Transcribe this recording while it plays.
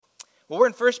Well, we're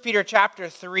in 1 Peter chapter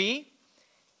 3.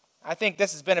 I think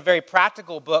this has been a very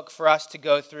practical book for us to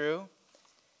go through.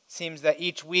 It seems that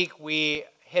each week we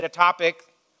hit a topic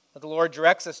that the Lord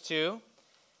directs us to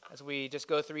as we just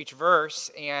go through each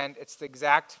verse, and it's the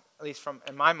exact, at least from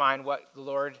in my mind, what the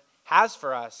Lord has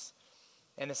for us.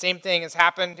 And the same thing has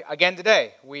happened again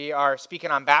today. We are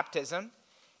speaking on baptism,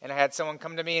 and I had someone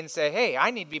come to me and say, hey, I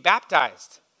need to be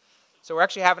baptized. So we're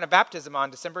actually having a baptism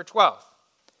on December 12th.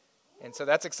 And so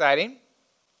that's exciting.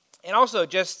 And also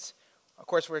just, of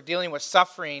course, we're dealing with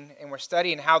suffering, and we're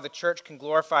studying how the church can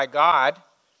glorify God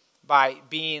by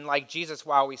being like Jesus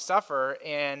while we suffer.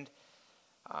 And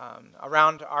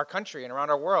around our country and around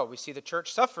our world, we see the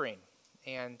church suffering.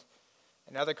 And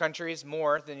in other countries,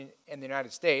 more than in the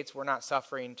United States, we're not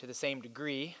suffering to the same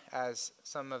degree as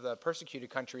some of the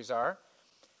persecuted countries are.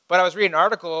 But I was reading an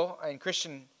article in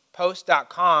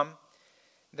ChristianPost.com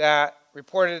that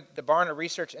reported the Barna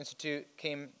Research Institute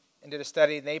came and did a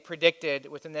study, and they predicted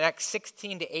within the next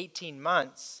 16 to 18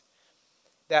 months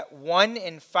that 1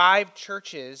 in 5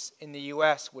 churches in the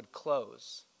U.S. would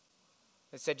close.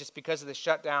 They said just because of the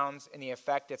shutdowns and the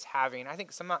effect it's having. I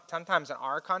think sometimes in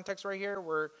our context right here,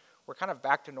 we're kind of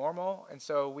back to normal, and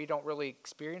so we don't really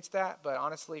experience that. But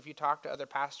honestly, if you talk to other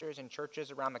pastors and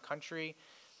churches around the country,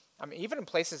 I mean, even in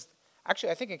places,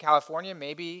 actually I think in California,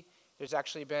 maybe there's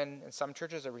actually been, in some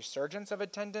churches, a resurgence of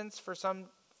attendance for some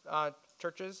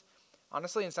churches.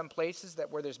 Honestly, in some places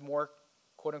where there's more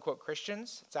quote-unquote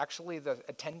Christians, it's actually the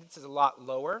attendance is a lot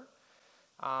lower.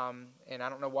 And I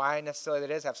don't know why necessarily that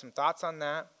is. I have some thoughts on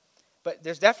that. But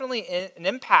there's definitely an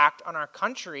impact on our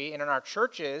country and on our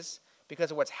churches because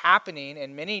of what's happening.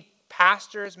 And many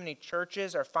pastors, many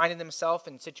churches are finding themselves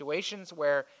in situations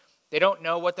where they don't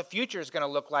know what the future is going to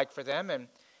look like for them. And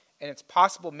it's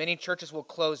possible many churches will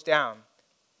close down.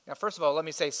 Now, first of all, let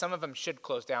me say some of them should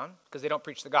close down because they don't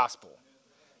preach the gospel.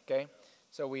 Okay?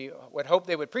 So we would hope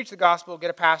they would preach the gospel,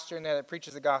 get a pastor in there that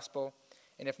preaches the gospel,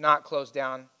 and if not, close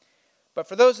down. But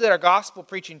for those that are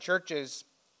gospel-preaching churches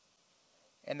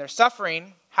and they're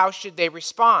suffering, how should they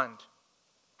respond?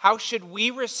 How should we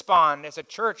respond as a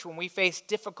church when we face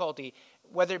difficulty,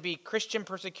 whether it be Christian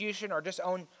persecution or just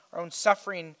our own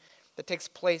suffering that takes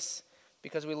place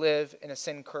because we live in a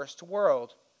sin-cursed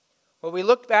world? Well, we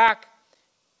looked back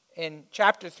in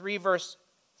chapter 3, verse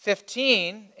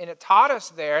 15, and it taught us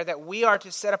there that we are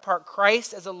to set apart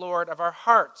Christ as the Lord of our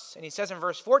hearts. And he says in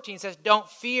verse 14, he says, don't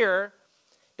fear,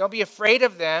 don't be afraid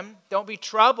of them, don't be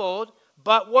troubled,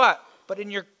 but what? But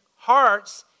in your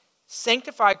hearts,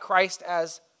 sanctify Christ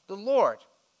as the Lord.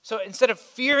 So instead of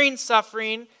fearing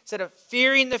suffering, instead of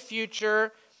fearing the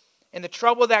future and the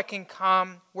trouble that can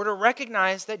come, we're to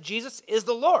recognize that Jesus is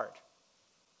the Lord.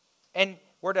 And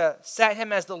we're to set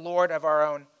him as the Lord of our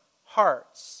own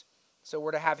hearts. So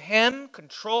we're to have him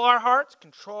control our hearts,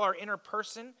 control our inner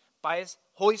person by his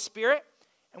Holy Spirit,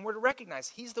 and we're to recognize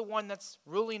he's the one that's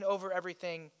ruling over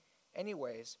everything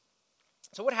anyways.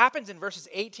 So what happens in verses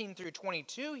 18 through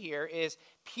 22 here is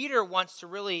Peter wants to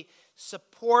really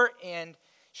support and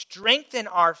strengthen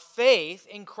our faith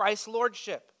in Christ's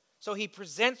lordship. So he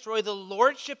presents really the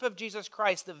lordship of Jesus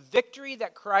Christ, the victory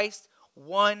that Christ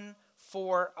won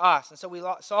for us. And so we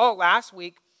saw last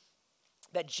week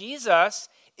that Jesus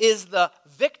is the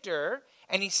victor,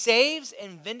 and he saves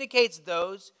and vindicates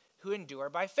those who endure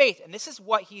by faith. And this is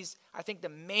what I think the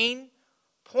main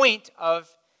point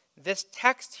of this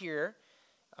text here,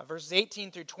 verses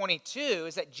 18 through 22,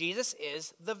 is that Jesus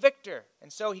is the victor.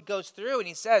 And so he goes through and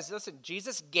he says, listen,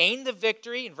 Jesus gained the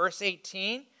victory in verse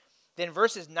 18. Then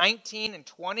verses 19 and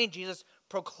 20, Jesus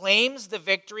proclaims the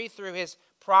victory through his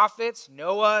prophets,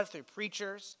 Noah, through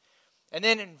preachers. And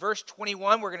then in verse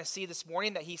 21, we're going to see this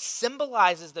morning that he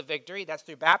symbolizes the victory. That's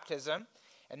through baptism.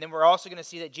 And then we're also going to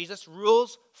see that Jesus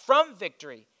rules from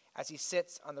victory as he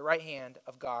sits on the right hand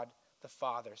of God the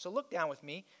Father. So look down with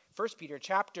me. 1 Peter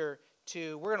chapter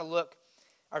 2,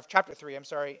 chapter 3,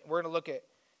 we're going to look at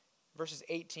verses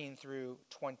 18 through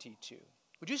 22.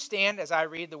 Would you stand as I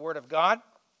read the word of God?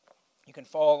 You can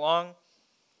follow along.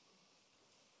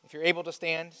 If you're able to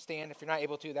stand, stand. If you're not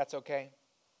able to, that's okay.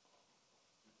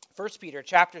 1 Peter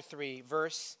chapter 3,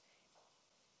 verse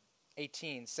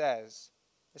 18 says,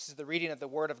 this is the reading of the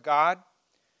word of God.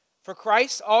 For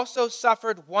Christ also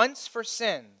suffered once for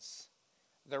sins,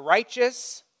 the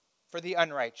righteous for the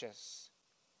unrighteous,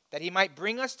 that he might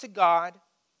bring us to God,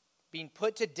 being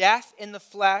put to death in the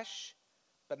flesh,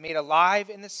 but made alive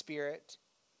in the Spirit,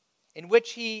 in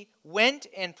which he went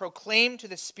and proclaimed to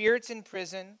the spirits in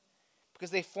prison,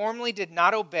 because they formerly did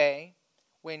not obey,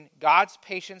 when God's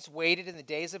patience waited in the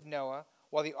days of Noah,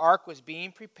 while the ark was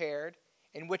being prepared,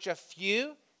 in which a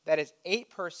few, that is 8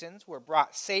 persons, were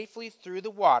brought safely through the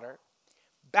water.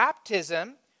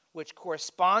 Baptism, which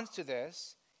corresponds to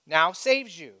this, now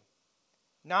saves you,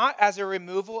 not as a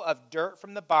removal of dirt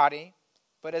from the body,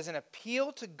 but as an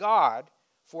appeal to God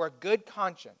for a good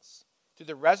conscience through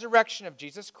the resurrection of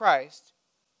Jesus Christ,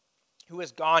 who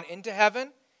has gone into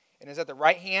heaven and is at the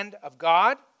right hand of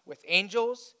God with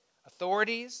angels,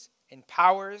 authorities, and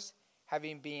powers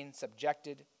having been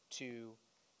subjected to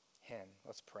him.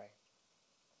 Let's pray.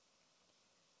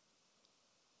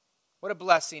 What a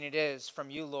blessing it is from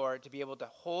you, Lord, to be able to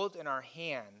hold in our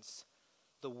hands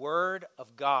the Word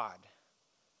of God.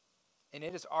 And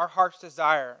it is our heart's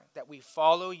desire that we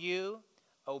follow you,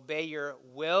 obey your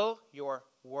will, your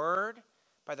word,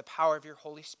 by the power of your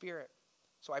Holy Spirit.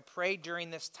 So I pray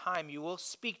during this time you will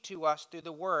speak to us through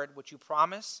the word, which you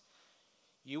promise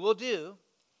you will do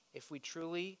if we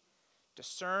truly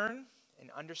discern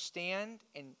and understand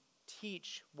and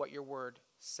teach what your word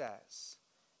says.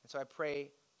 And so I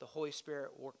pray the Holy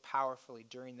Spirit will work powerfully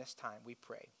during this time, we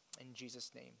pray. In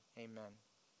Jesus' name, amen.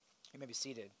 You may be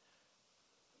seated.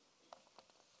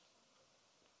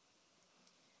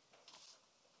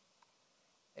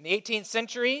 In the 18th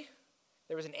century,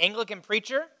 there was an Anglican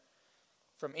preacher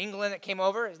from England that came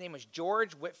over. His name was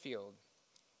George Whitefield.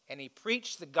 And he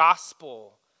preached the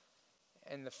gospel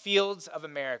in the fields of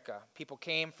America. People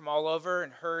came from all over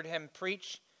and heard him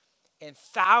preach. And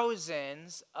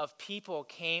thousands of people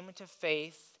came to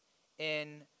faith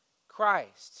in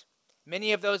Christ.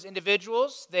 Many of those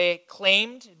individuals, they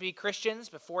claimed to be Christians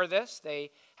before this.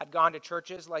 They had gone to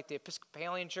churches like the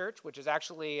Episcopalian Church, which is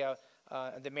actually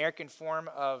the American form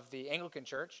of the Anglican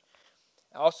Church.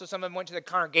 Also, some of them went to the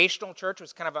Congregational Church, which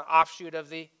was kind of an offshoot of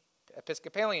the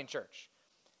Episcopalian Church.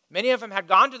 Many of them had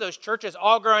gone to those churches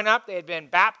all growing up. They had been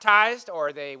baptized,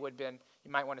 or they would have been,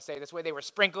 you might want to say it this way, they were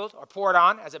sprinkled or poured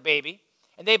on as a baby.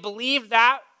 And they believed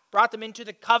that brought them into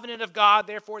the covenant of God.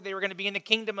 Therefore, they were going to be in the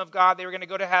kingdom of God. They were going to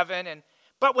go to heaven.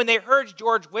 But when they heard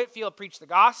George Whitefield preach the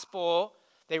gospel,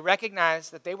 they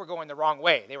recognized that they were going the wrong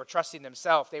way. They were trusting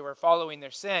themselves. They were following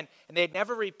their sin. And they had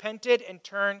never repented and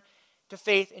turned to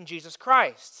faith in Jesus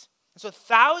Christ. And so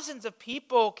thousands of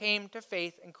people came to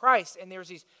faith in Christ. And there was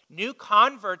these new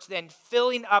converts then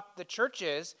filling up the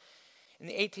churches in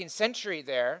the 18th century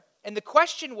there. And the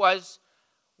question was,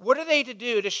 what are they to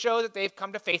do to show that they've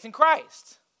come to faith in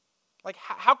Christ? Like,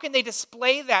 how can they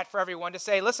display that for everyone to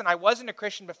say, listen, I wasn't a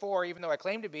Christian before, even though I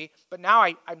claim to be, but now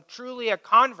I'm truly a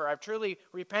convert. I've truly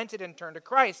repented and turned to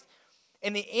Christ.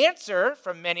 And the answer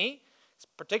from many,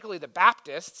 particularly the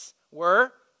Baptists,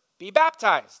 were be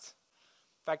baptized.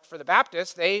 In fact, for the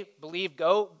Baptists, they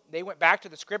went back to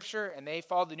the Scripture and they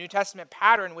followed the New Testament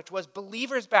pattern, which was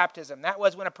believer's baptism. That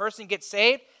was when a person gets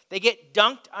saved, they get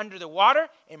dunked under the water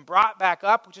and brought back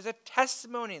up, which is a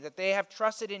testimony that they have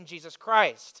trusted in Jesus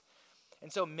Christ.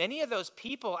 And so many of those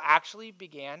people actually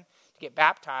began to get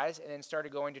baptized and then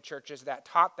started going to churches that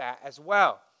taught that as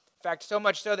well. In fact, so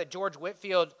much so that George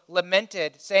Whitefield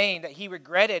lamented, saying that he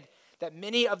regretted that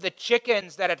many of the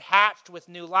chickens that had hatched with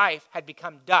new life had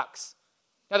become ducks.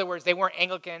 In other words, they weren't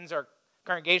Anglicans or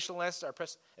Congregationalists or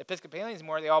Episcopalians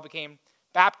anymore. They all became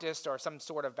Baptist or some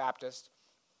sort of Baptist.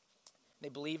 They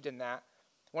believed in that.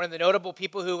 One of the notable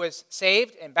people who was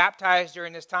saved and baptized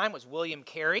during this time was William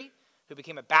Carey, who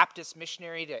became a Baptist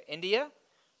missionary to India.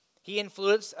 He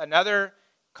influenced another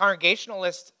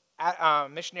Congregationalist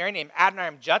missionary named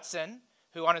Adoniram Judson,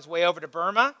 who on his way over to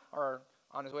Burma, or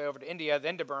on his way over to India,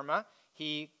 then to Burma,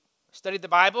 he studied the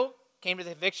Bible, came to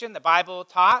the conviction the Bible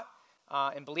taught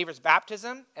in believer's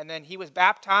baptism, and then he was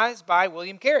baptized by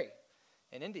William Carey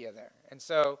in India there. And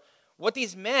so what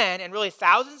these men, and really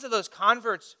thousands of those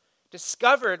converts,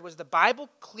 discovered was the Bible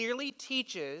clearly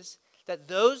teaches that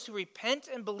those who repent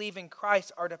and believe in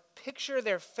Christ are to picture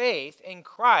their faith in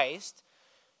Christ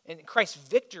and Christ's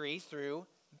victory through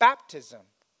baptism.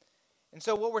 And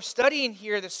so what we're studying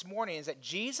here this morning is that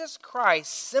Jesus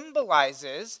Christ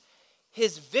symbolizes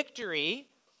his victory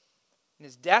in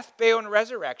his death, burial, and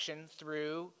resurrection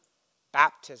through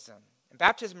baptism. And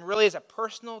baptism really is a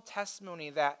personal testimony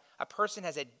that a person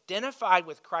has identified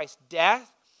with Christ's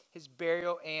death, his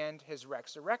burial, and his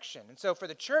resurrection. And so for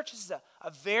the church, this is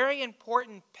a very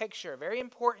important picture, a very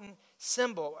important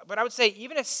symbol. But I would say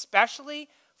even especially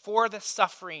for the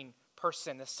suffering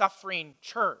person, the suffering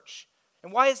church.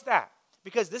 And why is that?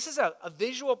 Because this is a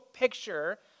visual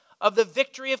picture of the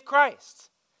victory of Christ.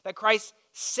 That Christ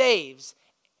saves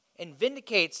and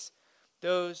vindicates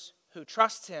those who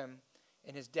trust him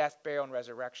in his death, burial, and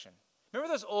resurrection.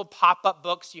 Remember those old pop-up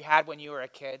books you had when you were a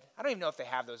kid? I don't even know if they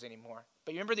have those anymore.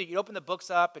 But you remember that you open the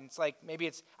books up, and it's like, maybe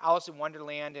it's Alice in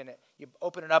Wonderland, and you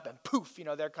open it up, and poof,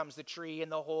 there comes the tree and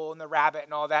the hole and the rabbit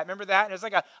and all that. Remember that? And it's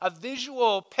like a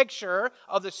visual picture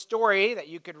of the story that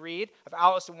you could read of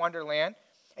Alice in Wonderland.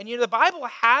 And the Bible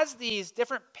has these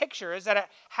different pictures that it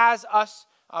has us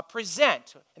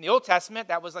present. In the Old Testament,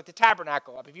 that was like the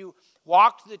tabernacle. If you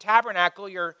walk through the tabernacle,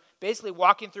 you're basically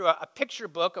walking through a picture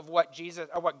book of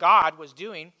what God was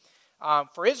doing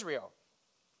for Israel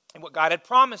and what God had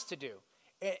promised to do.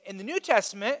 In the New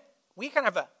Testament, we kind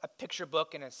of have a picture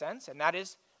book in a sense, and that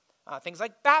is things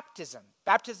like baptism.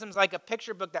 Baptism is like a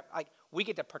picture book that we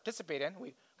get to participate in.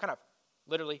 We kind of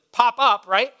literally pop up,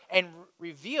 right, and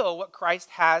reveal what Christ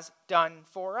has done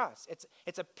for us.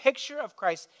 It's a picture of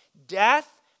Christ's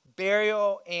death,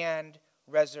 burial, and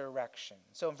resurrection.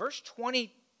 So in verse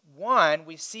 21,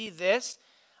 we see this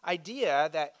idea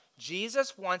that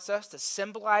Jesus wants us to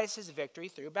symbolize his victory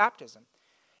through baptism.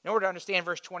 In order to understand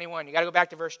verse 21, you got to go back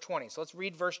to verse 20. So let's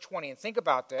read verse 20 and think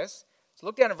about this. So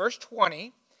look down at verse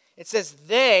 20. It says,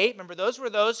 remember, those were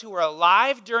those who were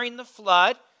alive during the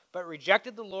flood, but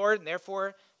rejected the Lord, and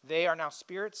therefore they are now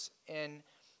spirits in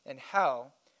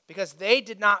hell, because they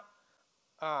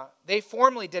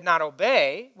formerly did not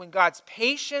obey when God's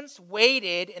patience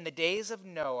waited in the days of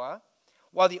Noah,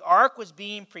 while the ark was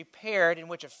being prepared, in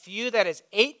which a few, that is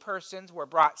 8 persons, were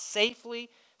brought safely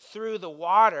through the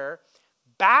water.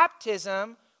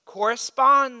 Baptism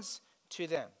corresponds to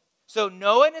them. So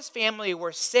Noah and his family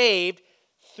were saved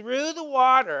through the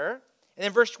water. And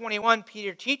then verse 21,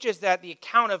 Peter teaches that the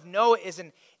account of Noah is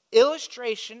an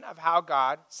illustration of how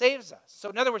God saves us. So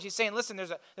in other words, he's saying, listen,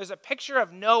 there's a picture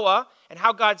of Noah and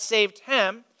how God saved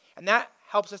him, and that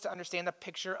helps us to understand the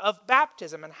picture of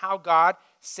baptism and how God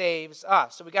saves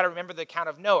us. So we got to remember the account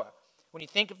of Noah. When you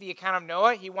think of the account of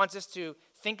Noah, he wants us to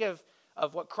think of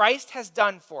what Christ has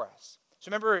done for us. So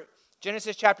remember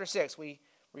Genesis chapter 6, we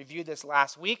reviewed this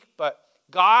last week, but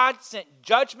God sent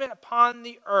judgment upon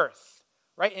the earth,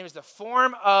 right? And it was the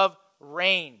form of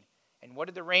rain. And what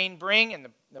did the rain bring? And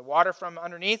the water from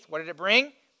underneath, what did it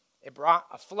bring? It brought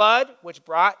a flood, which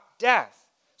brought death.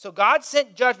 So God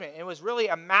sent judgment. It was really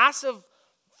a massive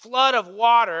flood of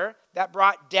water that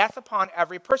brought death upon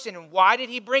every person. And why did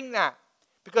he bring that?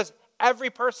 Because every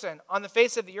person on the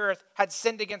face of the earth had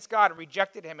sinned against God and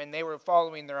rejected him, and they were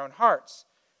following their own hearts.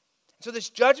 So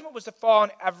this judgment was to fall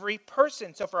on every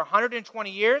person. So for 120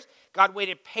 years, God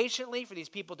waited patiently for these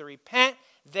people to repent.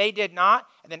 They did not.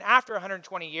 And then after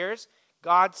 120 years,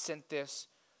 God sent this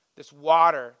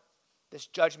water, this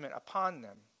judgment upon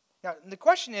them. Now, the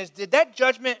question is, did that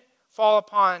judgment fall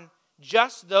upon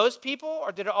just those people,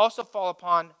 or did it also fall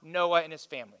upon Noah and his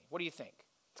family? What do you think?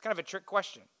 It's kind of a trick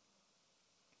question.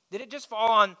 Did it just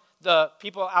fall on the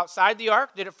people outside the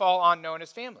ark? Did it fall on Noah and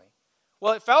his family?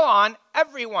 Well, it fell on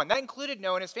everyone. That included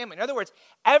Noah and his family. In other words,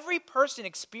 every person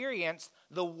experienced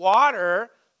the water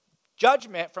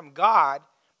judgment from God,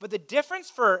 but the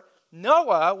difference for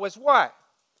Noah was what?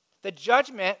 The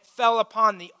judgment fell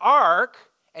upon the ark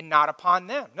and not upon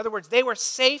them. In other words, they were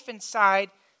safe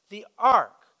inside the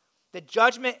ark. The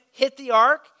judgment hit the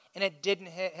ark, and it didn't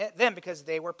hit them because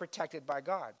they were protected by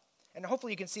God. And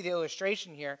hopefully you can see the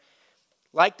illustration here.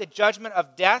 Like the judgment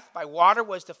of death by water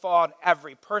was to fall on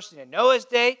every person in Noah's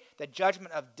day, the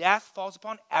judgment of death falls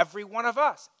upon every one of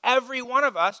us. Every one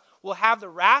of us will have the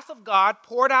wrath of God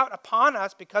poured out upon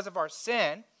us because of our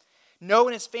sin. Noah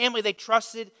and his family, they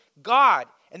trusted God,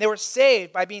 and they were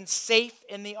saved by being safe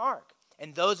in the ark.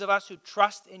 And those of us who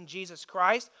trust in Jesus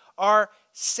Christ are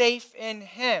safe in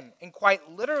him. And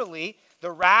quite literally,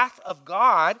 the wrath of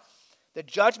God, the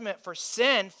judgment for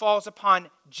sin, falls upon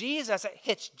Jesus. It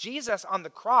hits Jesus on the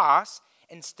cross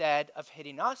instead of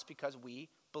hitting us because we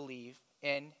believe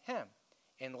in him.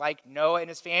 And like Noah and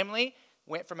his family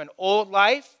went from an old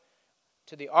life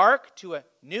to the ark to a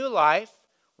new life,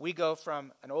 we go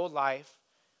from an old life,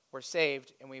 we're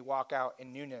saved, and we walk out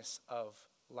in newness of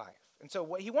life. And so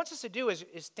what he wants us to do is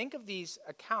think of these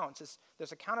accounts,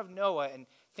 this account of Noah, and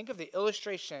think of the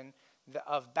illustration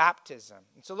of baptism.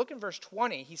 And so look in verse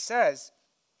 20. He says,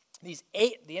 the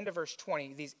end of verse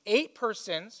 20, these 8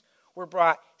 persons were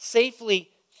brought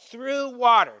safely through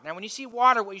water. Now, when you see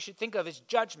water, what you should think of is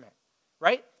judgment,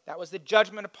 right? That was the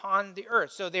judgment upon the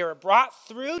earth. So they were brought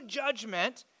through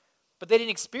judgment, but they didn't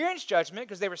experience judgment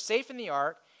because they were safe in the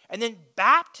ark. And then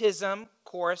baptism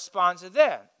corresponds to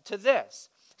this.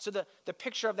 So the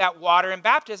picture of that water in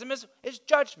baptism is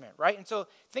judgment, right? And so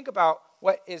think about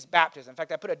what is baptism. In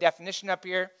fact, I put a definition up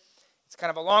here. It's kind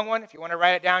of a long one. If you want to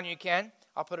write it down, you can.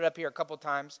 I'll put it up here a couple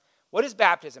times. What is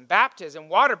baptism? Baptism,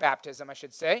 water baptism, I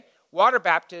should say, water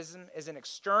baptism is an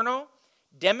external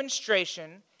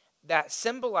demonstration that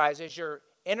symbolizes your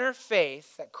inner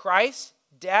faith that Christ's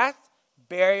death,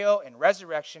 burial, and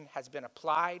resurrection has been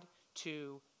applied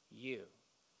to you.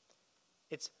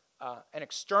 It's an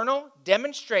external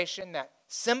demonstration that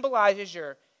symbolizes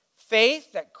your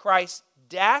faith that Christ's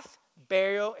death,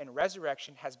 burial, and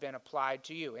resurrection has been applied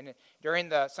to you. And during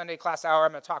the Sunday class hour,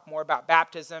 I'm going to talk more about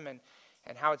baptism and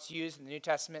how it's used in the New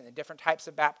Testament and the different types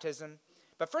of baptism.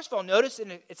 But first of all, notice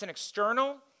it's an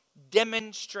external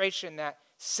demonstration that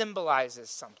symbolizes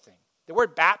something. The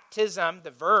word baptism,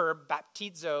 the verb,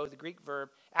 baptizo, the Greek verb,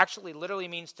 actually literally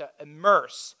means to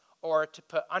immerse or to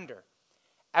put under.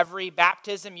 Every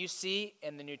baptism you see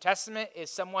in the New Testament is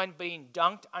someone being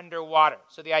dunked under water.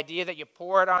 So the idea that you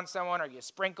pour it on someone or you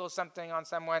sprinkle something on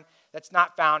someone, that's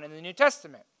not found in the New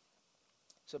Testament.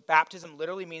 So baptism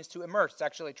literally means to immerse. It's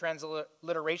actually a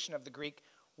transliteration of the Greek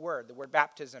word. The word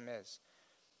baptism is.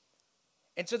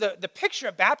 And so the picture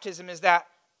of baptism is that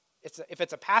if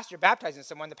it's a pastor baptizing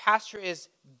someone, the pastor is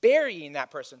burying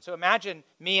that person. So imagine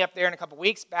me up there in a couple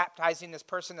weeks baptizing this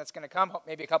person that's going to come,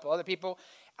 maybe a couple other people.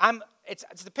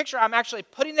 It's the picture, I'm actually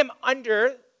putting them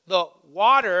under the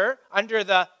water, under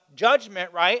the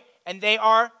judgment, right? And they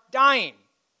are dying.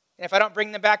 And if I don't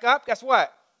bring them back up, guess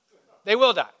what? They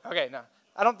will die. Okay, no.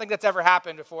 I don't think that's ever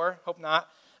happened before. Hope not.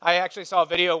 I actually saw a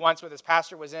video once where this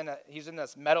pastor was in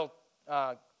this metal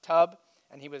tub,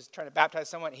 and he was trying to baptize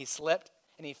someone, and he slipped.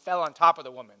 And he fell on top of the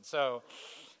woman. So,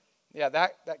 yeah,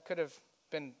 that could have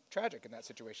been tragic in that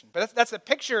situation. But that's the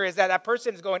picture, is that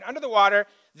person is going under the water.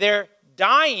 They're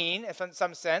dying in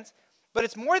some sense. But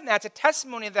it's more than that. It's a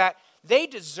testimony that they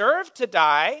deserve to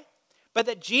die, but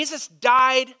that Jesus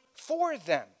died for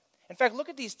them. In fact, look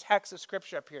at these texts of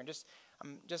Scripture up here. And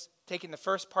I'm just taking the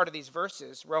first part of these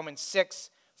verses. Romans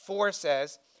 6:4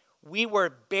 says, "We were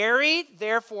buried,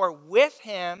 therefore, with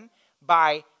him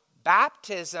by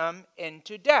baptism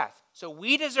into death." So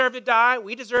we deserve to die.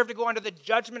 We deserve to go under the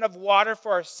judgment of water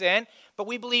for our sin. But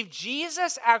we believe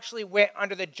Jesus actually went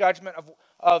under the judgment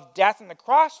of death on the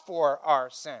cross for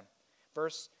our sin.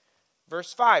 Verse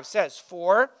 5 says,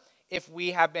 "For if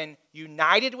we have been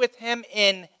united with him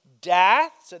in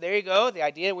death," so there you go, the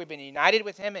idea we've been united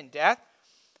with him in death.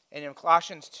 And in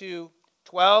Colossians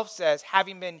 2:12 says,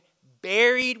 "Having been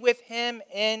buried with him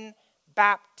in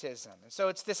baptism." And so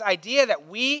it's this idea that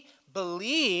we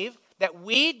believe that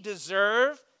we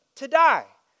deserve to die.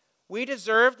 We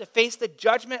deserve to face the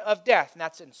judgment of death. And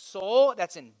that's in soul,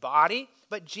 that's in body.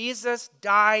 But Jesus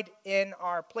died in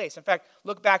our place. In fact,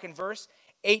 look back in verse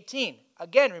 18.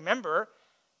 Again, remember,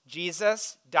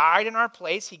 Jesus died in our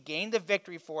place. He gained the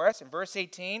victory for us. In verse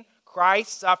 18,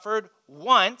 Christ suffered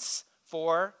once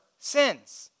for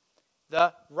sins,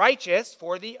 the righteous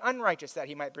for the unrighteous, that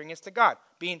he might bring us to God,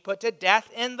 being put to death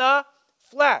in the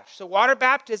flesh. So water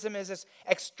baptism is this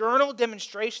external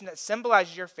demonstration that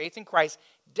symbolizes your faith in Christ's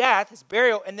death, his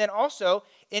burial, and then also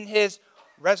in his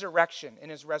resurrection,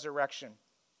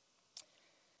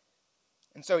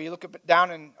 And so you look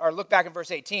back in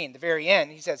verse 18, the very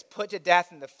end, he says, "Put to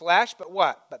death in the flesh, but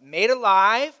what? But made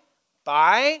alive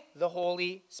by the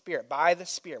Holy Spirit," by the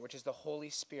Spirit, which is the Holy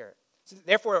Spirit. So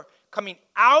therefore, coming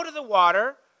out of the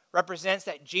water represents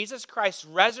that Jesus Christ's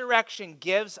resurrection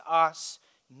gives us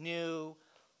new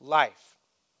life.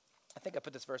 I think I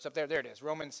put this verse up there. There it is.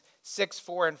 Romans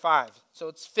 6:4 and 5. So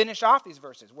let's finish off these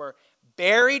verses. We're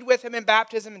buried with him in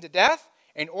baptism into death,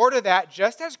 in order that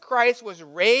just as Christ was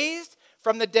raised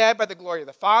from the dead by the glory of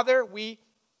the Father, we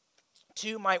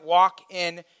too might walk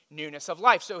in newness of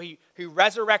life. So he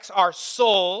resurrects our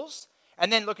souls.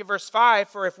 And then look at verse 5.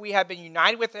 "For if we have been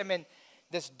united with him in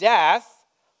this death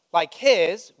like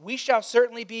his, we shall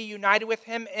certainly be united with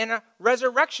him in a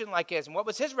resurrection like his." And what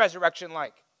was his resurrection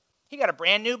like? He got a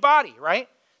brand new body, right?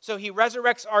 So he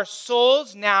resurrects our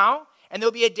souls now, and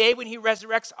there'll be a day when he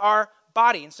resurrects our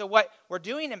body. And so what we're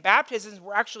doing in baptism is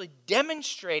we're actually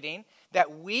demonstrating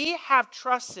that we have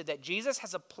trusted that Jesus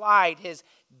has applied his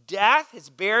death, his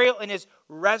burial, and his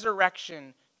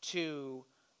resurrection to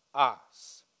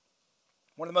us.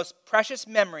 One of the most precious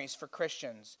memories for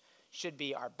Christians should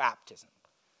be our baptism.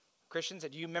 Christians,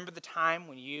 do you remember the time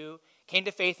when you came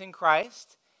to faith in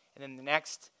Christ, and then the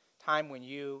next time when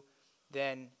you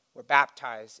then were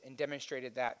baptized and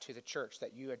demonstrated that to the church,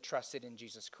 that you had trusted in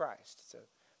Jesus Christ? It's a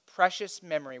precious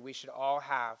memory we should all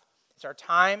have. It's our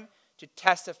time to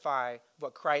testify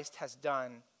what Christ has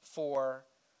done for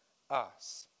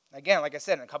us. Again, like I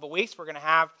said, in a couple weeks, we're going to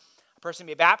have a person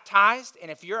be baptized,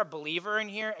 and if you're a believer in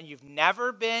here and you've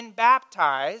never been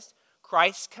baptized,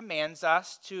 Christ commands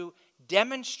us to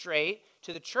demonstrate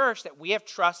to the church that we have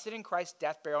trusted in Christ's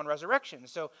death, burial, and resurrection.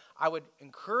 So I would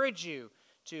encourage you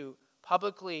to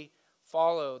publicly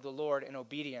follow the Lord in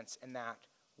obedience in that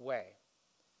way.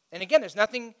 And again, there's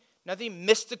nothing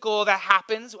mystical that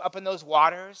happens up in those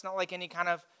waters. Not like any kind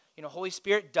of Holy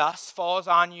Spirit dust falls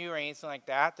on you or anything like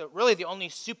that. Really, the only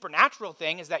supernatural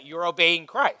thing is that you're obeying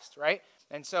Christ, right?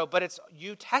 And so, but it's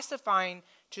you testifying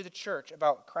to the church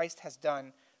about what Christ has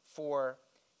done for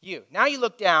you. Now you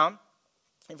look down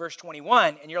in verse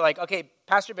 21, and you're like, okay,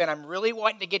 Pastor Ben, I'm really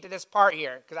wanting to get to this part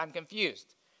here because I'm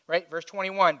confused, right? Verse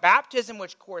 21, baptism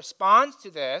which corresponds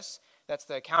to this, that's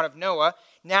the account of Noah,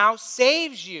 now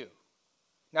saves you.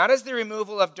 Not as the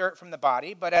removal of dirt from the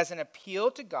body, but as an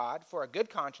appeal to God for a good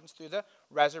conscience through the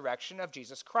resurrection of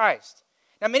Jesus Christ.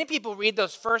 Now, many people read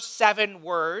those first 7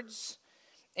 words,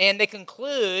 and they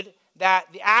conclude that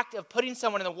the act of putting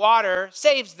someone in the water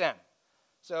saves them.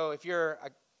 So if you're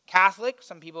a Catholic,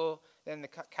 some people in the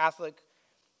Catholic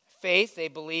faith, they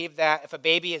believe that if a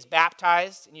baby is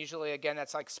baptized, and usually, again,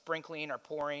 that's like sprinkling or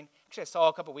pouring. Actually, I saw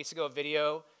a couple weeks ago a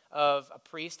video of a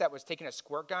priest that was taking a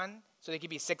squirt gun so they could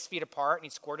be 6 feet apart, and he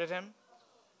squirted him.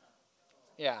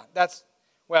 Yeah, that's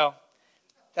weird.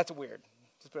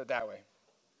 Let's put it that way.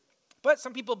 But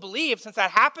some people believe since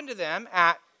that happened to them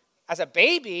as a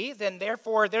baby, then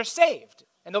therefore they're saved.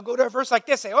 And they'll go to a verse like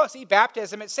this, say, oh, see,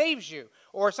 baptism, it saves you.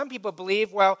 Or some people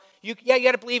believe, well, you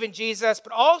got to believe in Jesus,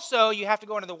 but also you have to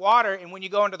go into the water, and when you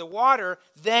go into the water,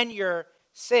 then you're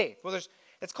saved. Well,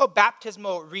 it's called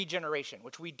baptismal regeneration,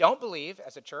 which we don't believe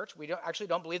as a church. We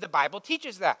don't believe the Bible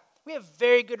teaches that. We have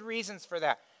very good reasons for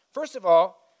that. First of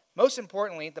all, most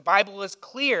importantly, the Bible is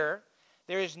clear.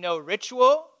 There is no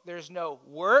ritual, there's no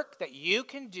work that you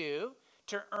can do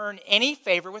to earn any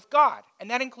favor with God.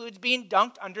 And that includes being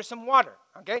dunked under some water.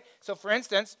 Okay? So for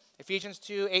instance, Ephesians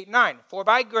 2:8-9. For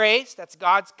by grace, that's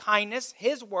God's kindness,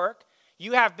 his work,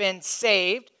 you have been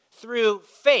saved through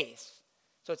faith.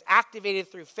 So it's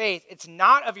activated through faith. It's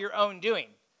not of your own doing.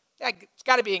 It's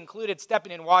got to be included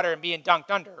stepping in water and being dunked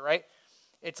under, right?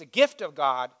 It's a gift of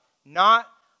God, not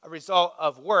a result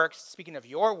of works, speaking of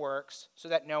your works, so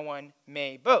that no one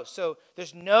may boast. So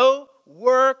there's no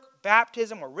work,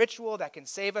 baptism, or ritual that can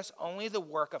save us, only the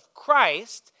work of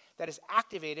Christ that is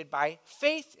activated by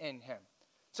faith in him.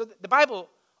 So the Bible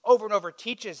over and over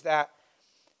teaches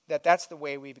that's the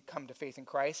way we come to faith in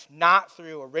Christ, not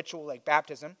through a ritual like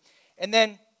baptism. And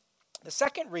then the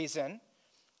second reason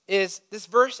is this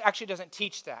verse actually doesn't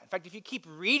teach that. In fact, if you keep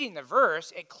reading the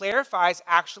verse, it clarifies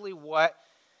actually what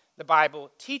the Bible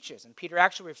teaches. And Peter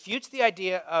actually refutes the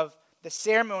idea of the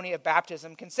ceremony of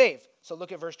baptism can save. So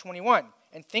look at verse 21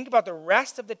 and think about the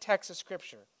rest of the text of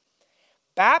Scripture.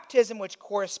 Baptism, which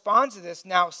corresponds to this,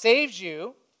 now saves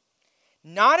you,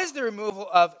 not as the removal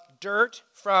of dirt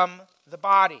from the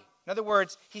body. In other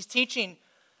words, he's teaching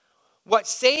what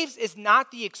saves is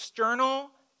not the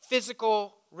external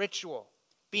physical ritual.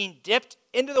 Being dipped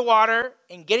into the water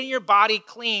and getting your body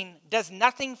clean does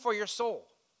nothing for your soul.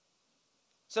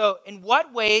 So in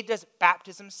what way does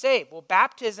baptism save? Well,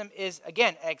 baptism is,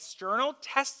 again, an external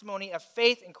testimony of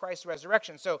faith in Christ's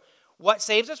resurrection. So what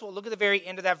saves us? Well, look at the very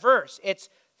end of that verse. It's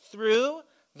through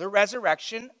the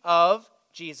resurrection of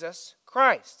Jesus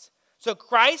Christ. So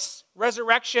Christ's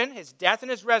resurrection, his death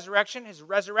and his resurrection is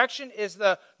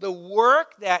the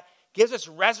work that gives us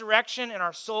resurrection in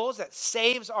our souls, that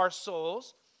saves our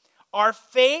souls. Our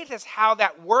faith is how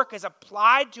that work is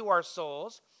applied to our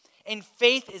souls, and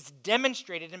faith is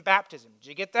demonstrated in baptism. Did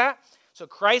you get that? So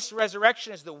Christ's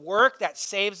resurrection is the work that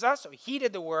saves us, so he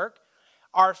did the work.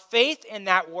 Our faith in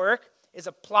that work is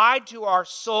applied to our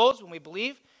souls when we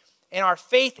believe, and our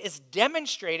faith is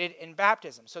demonstrated in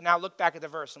baptism. So now look back at the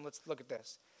verse and let's look at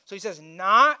this. So he says,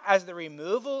 not as the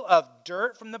removal of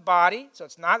dirt from the body, so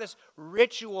it's not this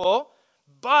ritual,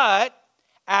 but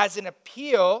as an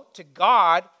appeal to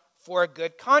God for a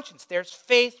good conscience. There's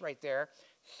faith right there.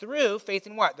 Through faith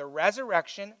in what? The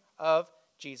resurrection of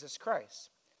Jesus Christ.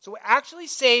 So what actually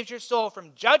saves your soul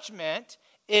from judgment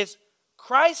is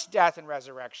Christ's death and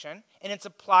resurrection, and it's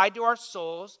applied to our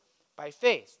souls by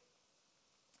faith.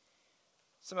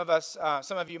 Some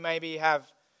of you maybe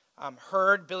have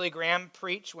heard Billy Graham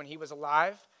preach when he was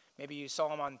alive. Maybe you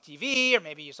saw him on TV, or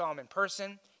maybe you saw him in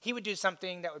person. He would do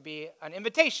something that would be an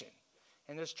invitation.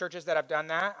 And there's churches that have done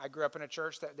that. I grew up in a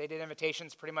church that they did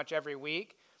invitations pretty much every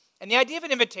week. And the idea of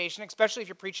an invitation, especially if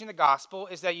you're preaching the gospel,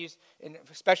 is that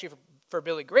especially for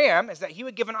Billy Graham, is that he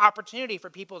would give an opportunity for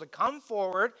people to come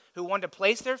forward who wanted to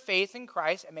place their faith in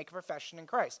Christ and make a profession in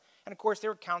Christ. And of course,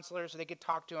 there were counselors, so they could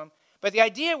talk to him. But the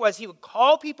idea was he would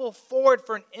call people forward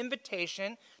for an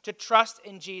invitation to trust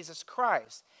in Jesus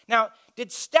Christ. Now,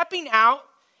 did stepping out,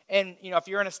 and if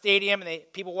you're in a stadium and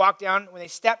people walk down, when they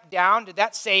step down, did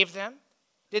that save them?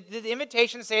 Did the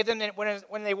invitation save them?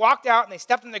 When they walked out and they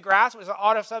stepped in the grass, was it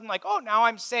all of a sudden like, oh, now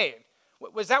I'm saved?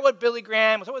 Was that what Billy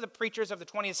Graham, was that what the preachers of the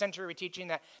 20th century were teaching,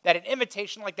 that an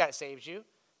invitation like that saves you?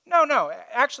 No.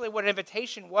 Actually, what an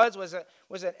invitation was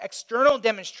an external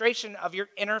demonstration of your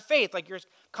inner faith. Like you're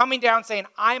coming down saying,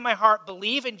 I, in my heart,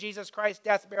 believe in Jesus Christ's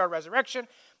death, burial, resurrection.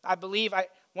 I believe I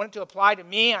want it to apply to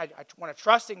me. I want to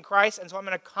trust in Christ. And so I'm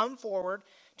going to come forward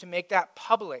to make that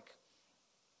public.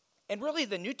 And really,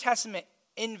 the New Testament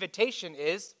invitation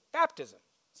is baptism.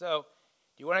 So,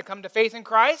 do you want to come to faith in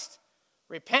Christ?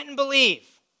 Repent and believe,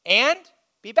 and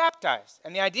be baptized.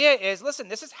 And the idea is, listen,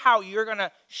 this is how you're going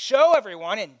to show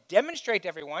everyone and demonstrate to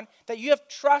everyone that you have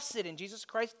trusted in Jesus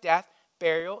Christ's death,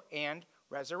 burial, and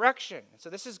resurrection. And so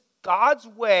this is God's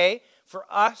way for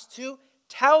us to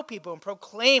tell people and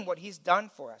proclaim what he's done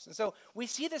for us. And so we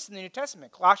see this in the New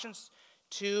Testament. Colossians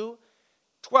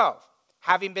 2:12.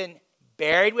 Having been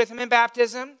buried with him in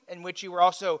baptism, in which you were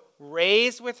also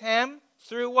raised with him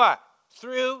through what?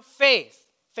 Through faith.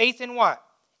 Faith in what?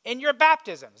 In your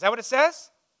baptism. Is that what it says?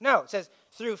 No, it says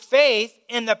through faith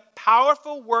in the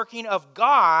powerful working of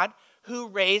God who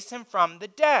raised him from the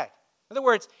dead. In other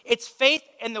words, it's faith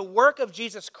in the work of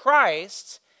Jesus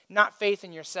Christ, not faith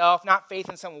in yourself, not faith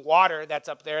in some water that's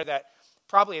up there that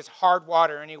probably is hard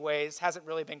water anyways, hasn't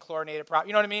really been chlorinated properly.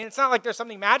 You know what I mean? It's not like there's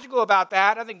something magical about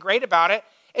that, nothing great about it.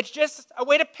 It's just a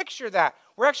way to picture that.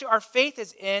 Our faith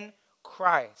is in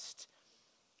Christ.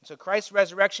 So Christ's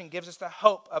resurrection gives us the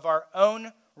hope of our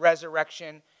own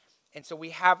resurrection. And so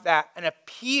we have an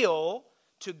appeal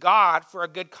to God for a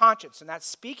good conscience. And that's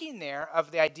speaking there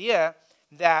of the idea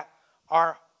that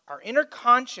our inner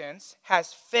conscience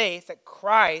has faith that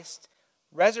Christ's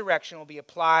resurrection will be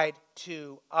applied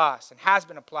to us and has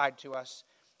been applied to us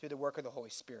through the work of the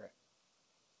Holy Spirit.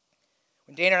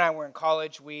 When Dana and I were in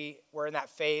college, we were in that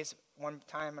phase one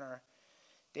time in our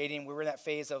dating. We were in that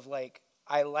phase of like,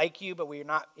 I like you, but we're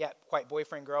not yet quite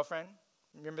boyfriend, girlfriend.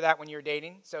 Remember that when you were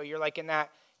dating? So you're like in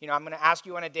that, I'm going to ask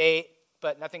you on a date,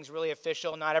 but nothing's really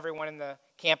official. Not everyone in the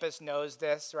campus knows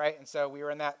this, right? And so we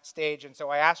were in that stage. And so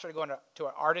I asked her to go to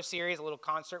an artist series, a little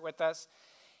concert with us.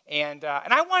 And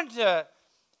I wanted to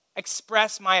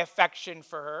express my affection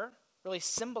for her, really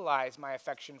symbolize my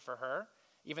affection for her.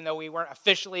 Even though we weren't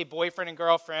officially boyfriend and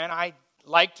girlfriend, I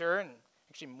liked her, and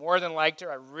actually more than liked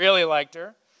her. I really liked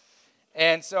her.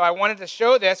 And so I wanted to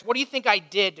show this. What do you think I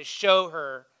did to show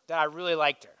her that I really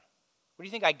liked her? What do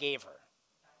you think I gave her?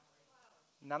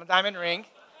 Not a diamond ring.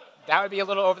 That would be a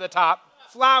little over the top.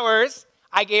 Flowers.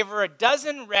 I gave her a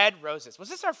dozen red roses. Was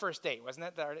this our first date, wasn't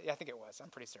it? I think it was. I'm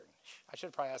pretty certain. I should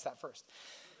have probably asked that first.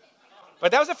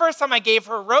 But that was the first time I gave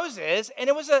her roses, and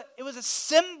it was a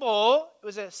symbol. It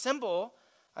was a symbol,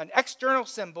 an external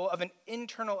symbol of an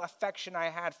internal affection I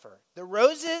had for her. The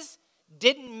roses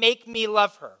didn't make me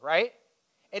love her, right?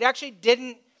 It actually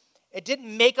didn't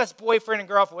make us boyfriend and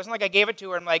girlfriend. It wasn't like I gave it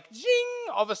to her and like, zing,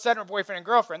 all of a sudden we're boyfriend and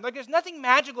girlfriend. Like there's nothing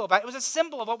magical about it. It was a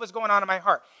symbol of what was going on in my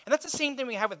heart. And that's the same thing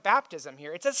we have with baptism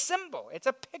here. It's a symbol. It's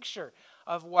a picture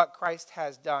of what Christ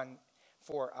has done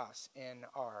for us in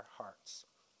our hearts.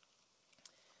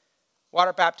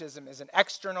 Water baptism is an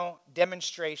external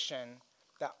demonstration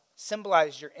that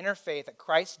symbolizes your inner faith that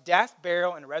Christ's death,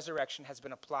 burial, and resurrection has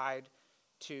been applied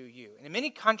to you. And in many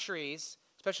countries,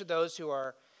 especially those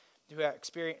where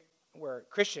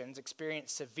Christians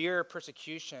experience severe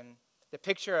persecution, the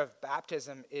picture of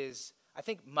baptism is, I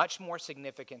think, much more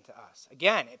significant to us.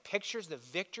 Again, it pictures the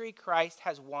victory Christ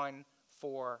has won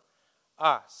for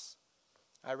us.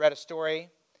 I read a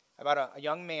story about a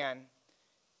young man.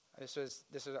 This was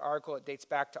an article that dates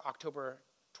back to October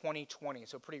 2020,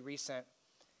 so pretty recent.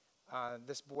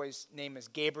 This boy's name is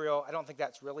Gabriel. I don't think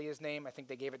that's really his name. I think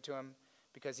they gave it to him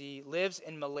because he lives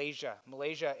in Malaysia.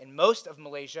 In most of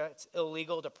Malaysia, it's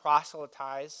illegal to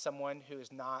proselytize someone who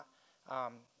is not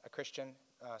a Christian,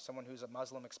 someone who's a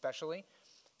Muslim especially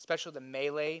the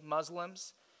Malay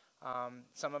Muslims,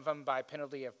 some of them by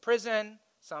penalty of prison,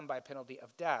 some by penalty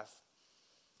of death.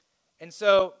 And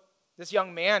so this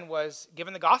young man was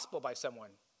given the gospel by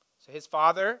someone. So his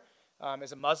father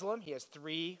is a Muslim. He has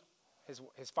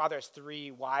his father has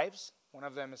 3 wives. One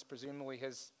of them is presumably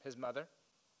his mother.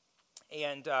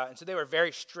 And so they were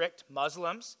very strict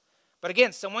Muslims. But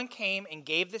again, someone came and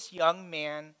gave this young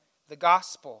man the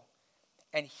gospel.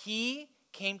 And he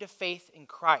came to faith in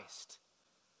Christ.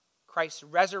 Christ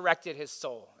resurrected his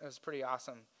soul. It was pretty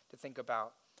awesome to think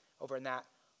about over in that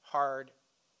hard,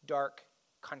 dark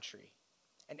country.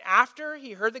 And after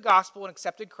he heard the gospel and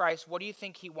accepted Christ, what do you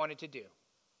think he wanted to do?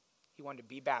 He wanted to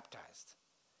be baptized.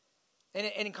 And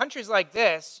in countries like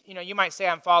this, you might say,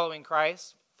 I'm following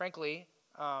Christ. Frankly,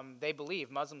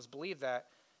 Muslims believe that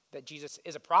Jesus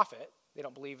is a prophet, They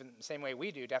don't believe in the same way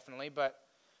we do, definitely. But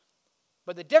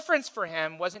the difference for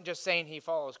him wasn't just saying he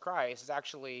follows Christ. It's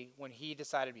actually when he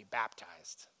decided to be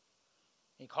baptized.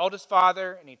 He called his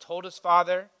father, and he told his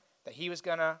father that he was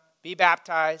going to be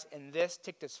baptized, and this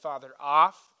ticked his father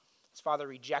off. His father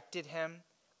rejected him,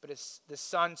 but the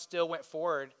son still went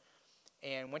forward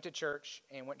and went to church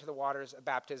and went to the waters of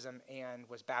baptism and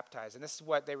was baptized. And this is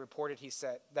what they reported he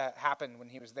said that happened when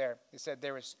he was there. He said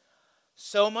there was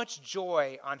so much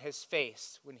joy on his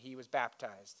face when he was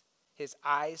baptized. His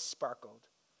eyes sparkled.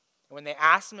 And when they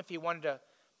asked him if he wanted to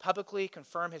publicly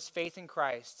confirm his faith in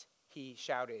Christ, he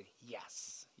shouted,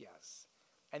 "Yes, yes."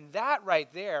 And that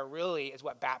right there really is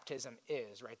what baptism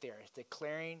is right there. It's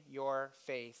declaring your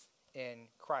faith in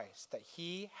Christ, that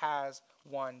he has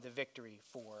won the victory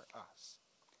for us.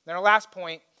 Then our last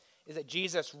point is that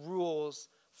Jesus rules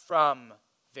from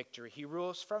victory. He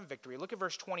rules from victory. Look at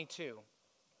verse 22.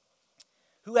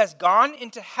 Who has gone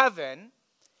into heaven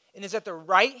and is at the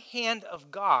right hand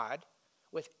of God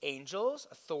with angels,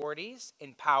 authorities,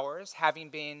 and powers having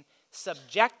been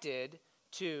subjected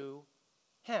to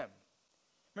him.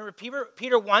 Remember,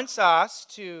 Peter wants us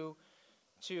to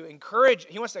encourage,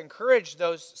 he wants to encourage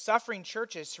those suffering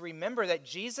churches to remember that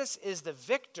Jesus is the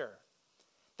victor.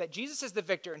 That Jesus is the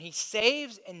victor, and he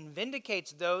saves and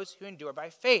vindicates those who endure by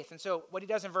faith. And so what he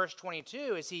does in verse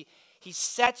 22 is he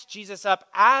sets Jesus up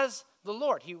as the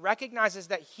Lord. He recognizes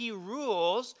that he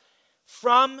rules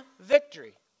from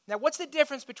victory. Now, what's the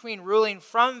difference between ruling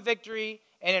from victory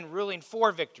and in ruling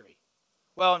for victory?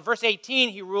 Well, in verse 18,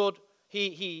 he ruled,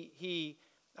 he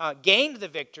gained the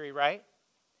victory, right?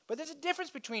 But there's a difference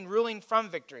between ruling from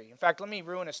victory. In fact, let me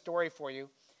ruin a story for you.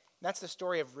 That's the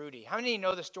story of Rudy. How many of you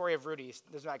know the story of Rudy?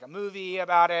 There's like a movie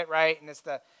about it, right? And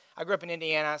I grew up in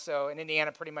Indiana, so in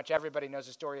Indiana, pretty much everybody knows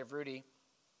the story of Rudy.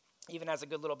 Even as a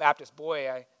good little Baptist boy,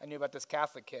 I knew about this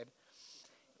Catholic kid.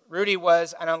 Rudy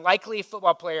was an unlikely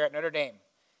football player at Notre Dame.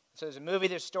 So there's a movie,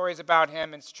 there's stories about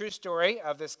him, and it's a true story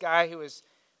of this guy who was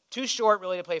too short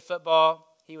really to play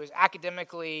football. He was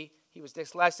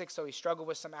dyslexic, so he struggled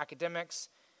with some academics.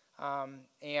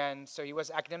 And so he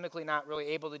was academically not really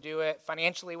able to do it.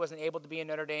 Financially, wasn't able to be in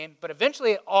Notre Dame. But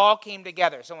eventually, it all came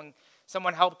together.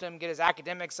 Someone helped him get his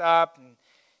academics up,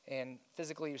 and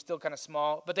physically, he was still kind of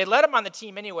small. But they let him on the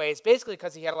team anyways, basically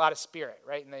because he had a lot of spirit,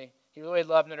 right? And he really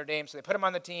loved Notre Dame, so they put him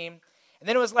on the team. And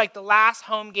then it was like the last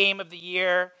home game of the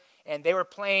year, and they were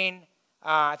playing,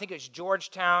 I think it was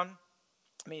Georgetown.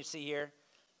 Let me see here.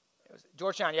 It was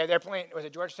Georgetown, yeah, they're playing, was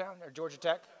it Georgetown or Georgia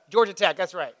Tech? Georgia Tech,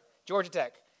 that's right, Georgia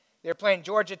Tech. They're playing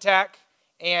Georgia Tech,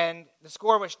 and the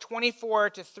score was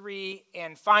 24-3,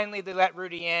 and finally they let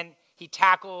Rudy in. He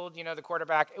tackled, the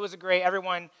quarterback. It was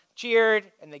everyone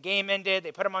cheered, and the game ended.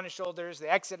 They put him on his shoulders. They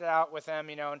exited out with him,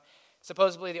 and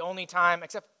supposedly the only time,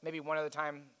 except maybe one other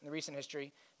time in recent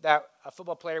history, that a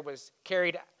football player was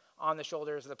carried on the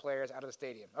shoulders of the players out of the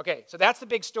stadium. Okay, so that's the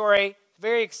big story.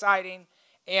 Very exciting.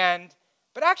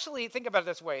 But actually, think about it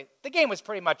this way. The game was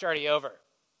pretty much already over,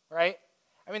 right?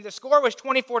 I mean, the score was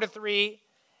 24-3.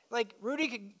 Like,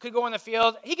 Rudy could go on the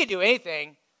field. He could do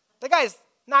anything. The guy's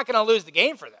not going to lose the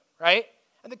game for them, right?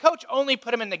 And the coach only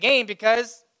put him in the game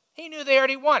because he knew they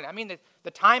already won. I mean,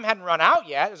 the time hadn't run out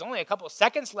yet. There's only a couple of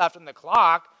seconds left on the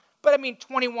clock. But, I mean,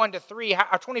 21-3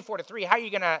 or 24-3, how are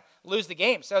you going to lose the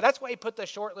game? So that's why he put the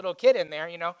short little kid in there,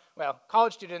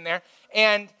 college student in there.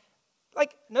 And,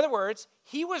 in other words,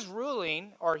 he was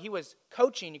ruling, or he was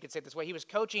coaching, you could say it this way, he was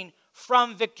coaching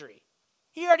from victory.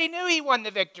 He already knew he won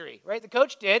the victory, right? The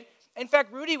coach did. In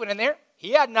fact, Rudy went in there.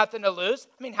 He had nothing to lose.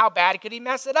 I mean, how bad could he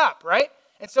mess it up, right?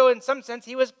 And so in some sense,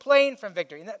 he was playing from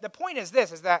victory. And the point is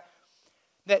this, is that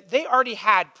they already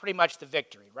had pretty much the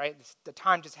victory, right? The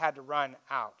time just had to run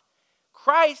out.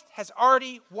 Christ has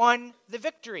already won the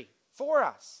victory for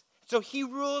us. So he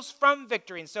rules from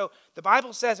victory. And so the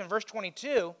Bible says in verse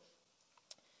 22,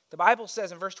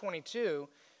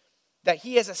 that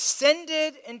he has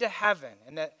ascended into heaven,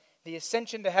 and that the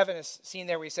ascension to heaven is seen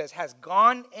there where he says, has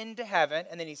gone into heaven,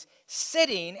 and then he's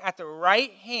sitting at the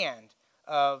right hand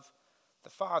of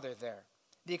the Father there.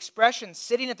 The expression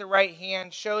sitting at the right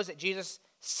hand shows that Jesus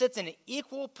sits in an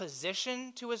equal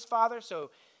position to his Father. So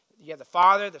you have the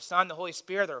Father, the Son, the Holy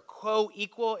Spirit. They're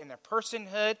co-equal in their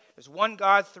personhood. There's one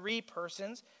God, three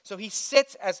persons. So he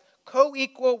sits as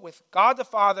co-equal with God the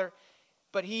Father,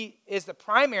 but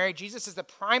Jesus is the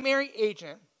primary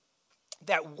agent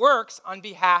that works on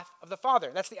behalf of the Father.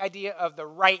 That's the idea of the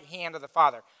right hand of the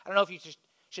Father. I don't know if you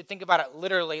should think about it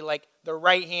literally like the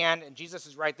right hand, and Jesus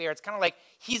is right there. It's kind of like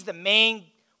he's the main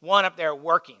one up there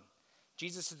working.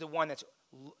 Jesus is the one that's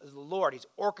the Lord. He's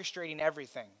orchestrating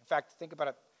everything. In fact, think about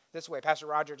it this way. Pastor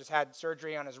Roger just had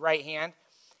surgery on his right hand,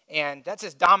 And that's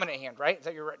his dominant hand, right? Is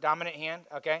that your dominant hand?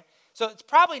 Okay. So it's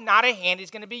probably not a hand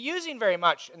he's going to be using very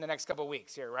much in the next couple of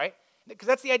weeks here, right? Because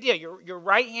that's the idea. Your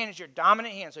right hand is your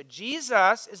dominant hand. So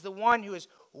Jesus is the one who is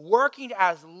working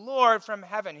as Lord from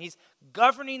heaven. He's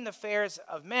governing the affairs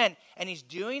of men, and he's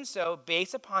doing so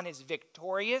based upon his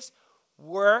victorious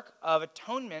work of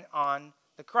atonement on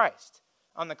the Christ,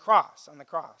 on the cross.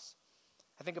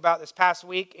 I think about this past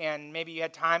week, and maybe you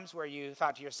had times where you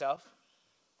thought to yourself,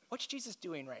 what's Jesus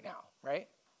doing right now, right?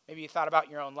 Maybe you thought about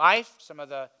your own life, some of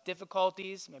the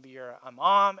difficulties. Maybe you're a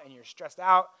mom and you're stressed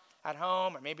out at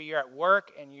home, or maybe you're at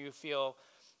work and you feel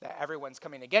that everyone's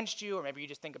coming against you, or maybe you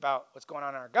just think about what's going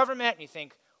on in our government and you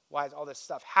think, why is all this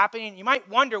stuff happening? You might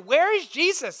wonder, where is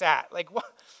Jesus at? Like,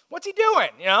 what's he doing,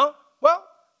 you know? Well,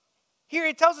 here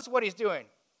he tells us what he's doing.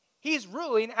 He's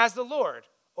ruling as the Lord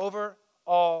over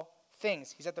all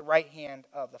things. He's at the right hand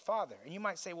of the Father. And you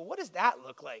might say, well, what does that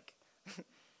look like?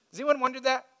 Has anyone wondered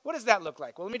that? What does that look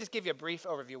like? Well, let me just give you a brief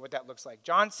overview of what that looks like.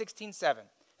 John 16:7.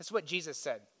 This is what Jesus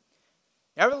said.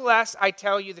 Nevertheless, I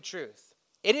tell you the truth.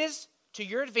 It is to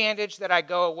your advantage that I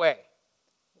go away.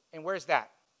 And where's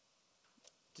that?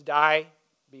 To die,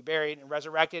 be buried, and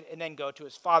resurrected, and then go to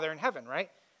his Father in heaven, right?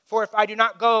 For if I do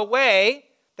not go away,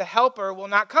 the Helper will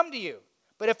not come to you.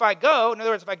 But if I go, in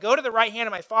other words, if I go to the right hand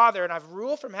of my Father and I've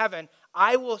rule from heaven,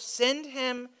 I will send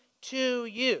him to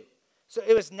you. So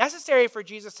it was necessary for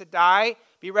Jesus to die,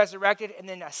 be resurrected, and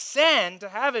then ascend to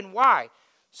heaven. Why?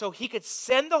 So he could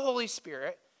send the Holy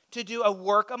Spirit to do a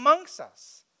work amongst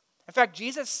us. In fact,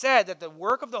 Jesus said that the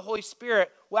work of the Holy Spirit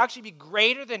will actually be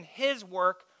greater than his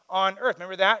work on earth.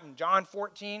 Remember that in John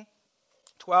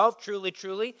 14:12? Truly,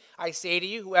 truly, I say to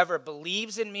you, whoever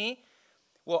believes in me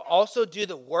will also do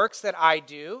the works that I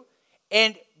do,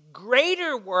 and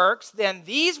greater works than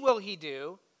these will he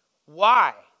do.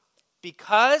 Why?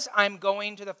 Because I'm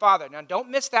going to the Father. Now,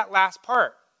 don't miss that last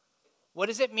part. What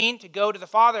does it mean to go to the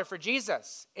Father for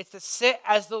Jesus? It's to sit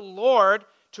as the Lord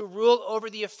to rule over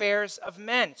the affairs of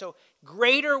men. So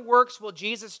greater works will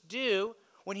Jesus do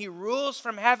when he rules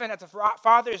from heaven at the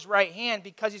Father's right hand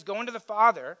because he's going to the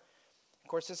Father. Of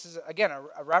course, this is, again,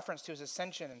 a reference to his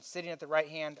ascension and sitting at the right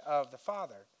hand of the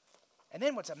Father. And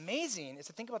then what's amazing is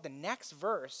to think about the next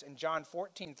verse in John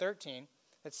 14:13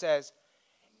 that says,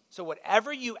 so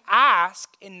whatever you ask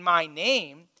in my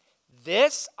name,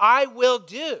 this I will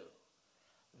do,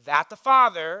 that the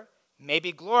Father may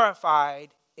be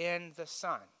glorified in the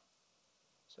Son.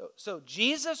 So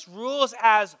Jesus rules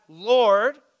as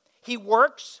Lord. He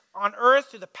works on earth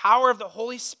through the power of the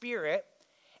Holy Spirit.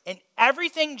 And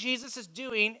everything Jesus is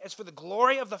doing is for the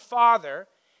glory of the Father.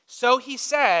 So he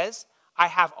says, I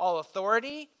have all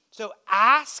authority, so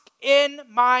ask in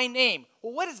my name.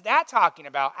 Well, what is that talking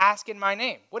about, ask in my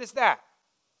name? What is that?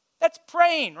 That's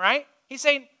praying, right? He's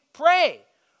saying, pray.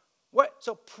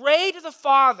 So pray to the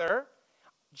Father.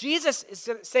 Jesus is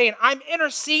saying, I'm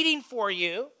interceding for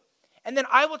you, and then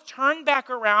I will turn back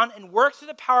around and work through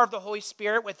the power of the Holy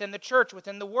Spirit within the church,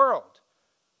 within the world.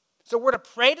 So we're to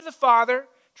pray to the Father,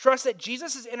 trust that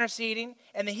Jesus is interceding,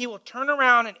 and that he will turn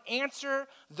around and answer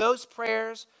those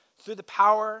prayers through the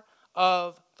power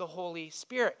of the Holy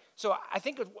Spirit. So I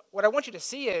think what I want you to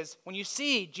see is when you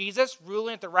see Jesus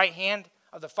ruling at the right hand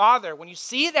of the Father, when you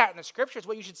see that in the Scriptures,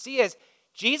 what you should see is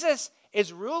Jesus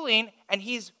is ruling and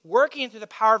he's working through the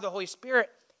power of the Holy Spirit.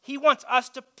 He wants us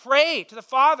to pray to the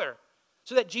Father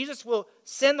so that Jesus will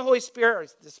send the Holy Spirit, or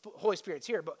the Holy Spirit's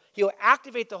here, but he'll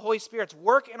activate the Holy Spirit's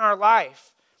work in our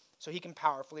life so he can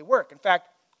powerfully work. In fact,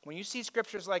 when you see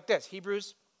scriptures like this,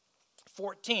 Hebrews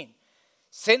 14,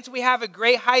 since we have a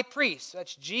great high priest,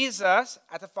 that's Jesus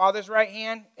at the Father's right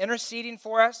hand, interceding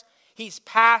for us. He's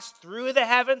passed through the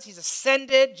heavens. He's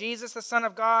ascended, Jesus, the Son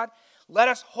of God. Let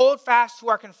us hold fast to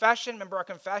our confession. Remember, our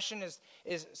confession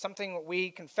is something that we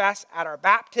confess at our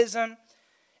baptism.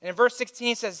 And in verse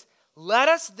 16, it says, let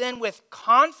us then with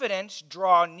confidence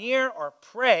draw near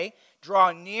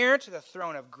to the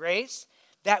throne of grace,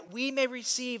 that we may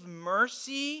receive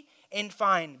mercy and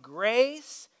find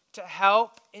grace to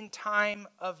help in time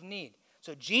of need.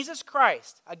 So Jesus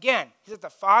Christ, again, he's at the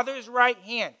Father's right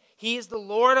hand. He is the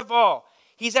Lord of all.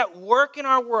 He's at work in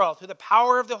our world through the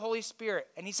power of the Holy Spirit.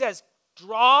 And he says,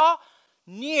 draw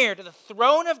near to the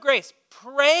throne of grace.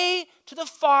 Pray to the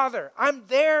Father. I'm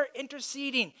there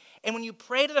interceding. And when you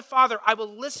pray to the Father, I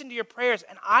will listen to your prayers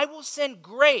and I will send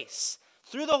grace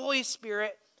through the Holy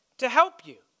Spirit to help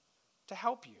you. To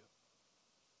help you.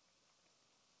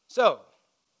 So,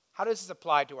 how does this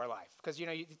apply to our life? Because,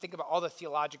 you think about all the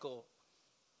theological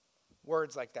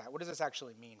words like that. What does this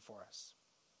actually mean for us?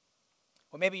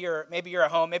 Well, maybe you're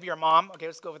at home. Maybe you're a mom. Okay,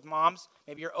 let's go with moms.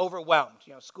 Maybe you're overwhelmed.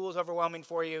 School's overwhelming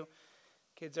for you.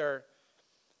 Kids are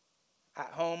at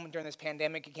home during this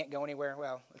pandemic, you can't go anywhere.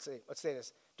 Well, let's say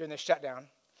this, during this shutdown,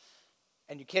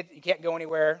 and you can't go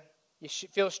anywhere. You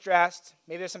feel stressed.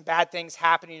 Maybe there's some bad things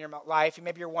happening in your life.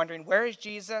 Maybe you're wondering, where is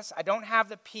Jesus? I don't have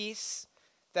the peace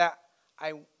that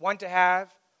I want to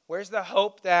have. Where's the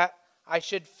hope that I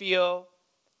should feel?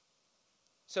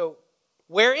 So,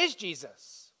 where is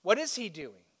Jesus? What is he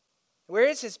doing? Where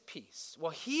is his peace?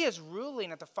 Well, he is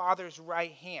ruling at the Father's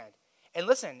right hand. And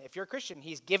listen, if you're a Christian,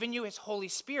 he's given you his Holy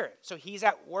Spirit. So he's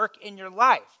at work in your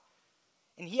life.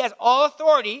 And he has all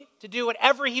authority to do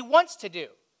whatever he wants to do.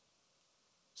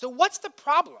 So what's the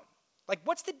problem? Like,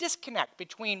 what's the disconnect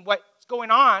between what's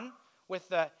going on with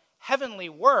the heavenly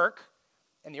work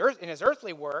and his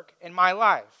earthly work in my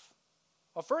life?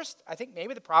 Well, first, I think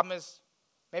maybe the problem is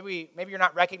maybe you're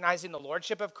not recognizing the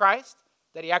lordship of Christ,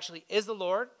 that he actually is the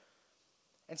Lord.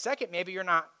 And second, maybe you're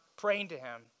not praying to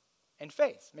him in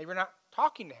faith. Maybe you're not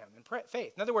talking to him in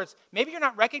faith. In other words, maybe you're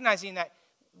not recognizing that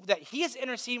he is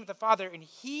interceding with the Father and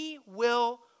he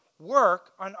will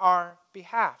work on our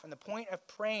behalf. And the point of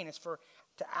praying is to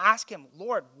ask him,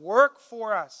 Lord, work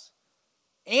for us.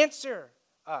 Answer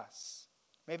us.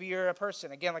 Maybe you're a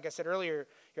person, again, like I said earlier,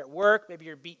 you're at work, maybe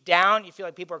you're beat down, you feel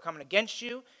like people are coming against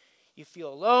you, you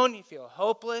feel alone, you feel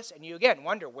hopeless, and you again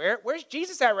wonder, where's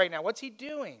Jesus at right now? What's he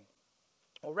doing?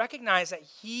 Well, recognize that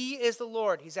he is the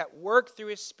Lord. He's at work through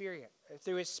his Spirit.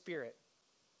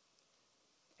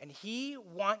 And he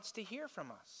wants to hear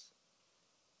from us.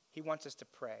 He wants us to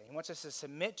pray. He wants us to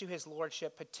submit to his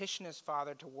lordship, petition his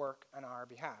Father to work on our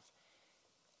behalf.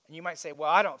 And you might say, well,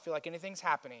 I don't feel like anything's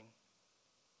happening.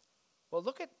 Well,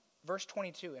 look at verse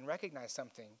 22 and recognize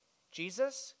something.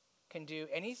 Jesus can do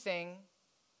anything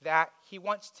that he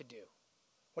wants to do.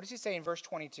 What does he say in verse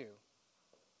 22?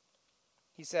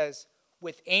 He says,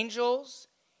 with angels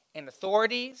and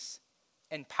authorities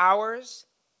and powers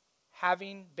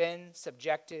having been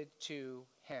subjected to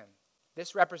him.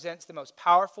 This represents the most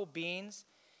powerful beings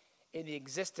in the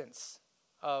existence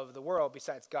of the world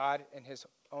besides God and his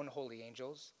own holy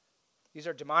angels. These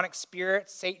are demonic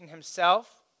spirits, Satan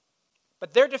himself,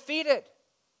 but they're defeated.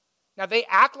 Now, they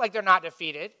act like they're not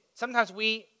defeated. Sometimes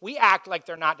we act like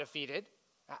they're not defeated.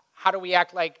 How do we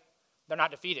act like they're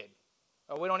not defeated?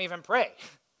 Well, we don't even pray.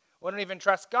 We don't even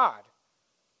trust God.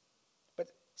 But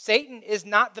Satan is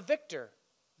not the victor.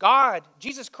 God,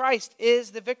 Jesus Christ,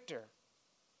 is the victor.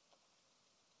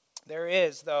 There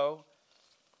is, though,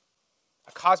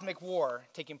 a cosmic war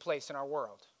taking place in our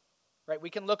world. Right? We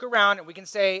can look around and we can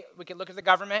look at the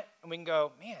government and we can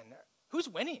go, man, who's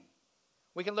winning?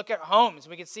 We can look at homes.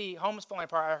 We can see homes falling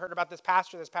apart. I heard about this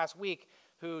pastor this past week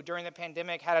who, during the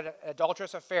pandemic, had an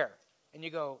adulterous affair. And you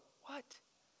go, what?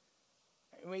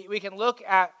 We can look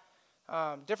at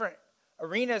different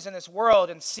arenas in this world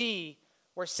and see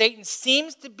where Satan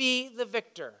seems to be the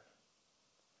victor.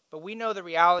 But we know the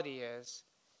reality is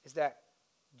that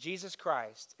Jesus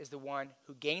Christ is the one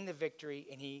who gained the victory,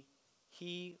 and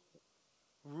he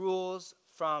rules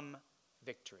from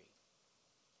victory.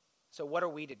 So what are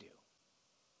we to do?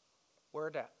 We're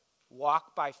to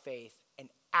walk by faith and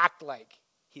act like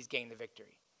he's gained the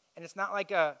victory. And it's not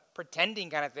like a pretending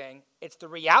kind of thing. It's the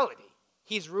reality.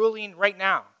 He's ruling right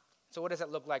now. So what does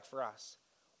that look like for us?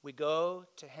 We go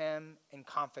to him in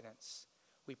confidence.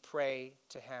 We pray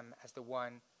to him as the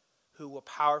one who will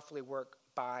powerfully work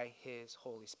by his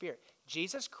Holy Spirit.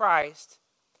 Jesus Christ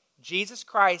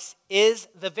is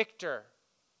the victor.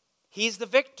 He's the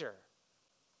victor.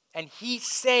 And he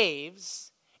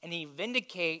saves and he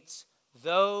vindicates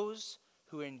those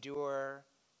who endure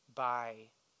by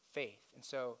faith. And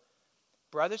so,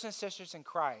 brothers and sisters in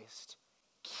Christ,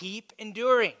 keep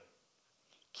enduring.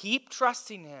 Keep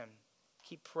trusting him.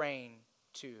 Keep praying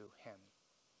to him.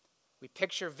 We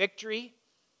picture victory,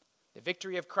 the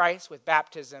victory of Christ with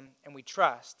baptism, and we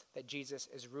trust that Jesus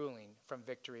is ruling from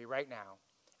victory right now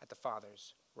at the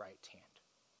Father's right hand.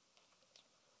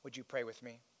 Would you pray with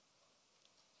me?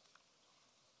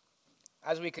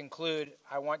 As we conclude,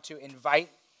 I want to invite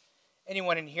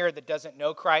anyone in here that doesn't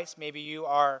know Christ. Maybe you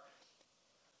are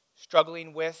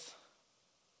struggling with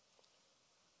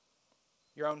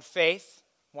your own faith,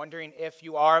 wondering if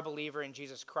you are a believer in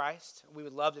Jesus Christ. We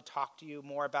would love to talk to you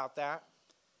more about that,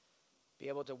 be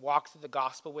able to walk through the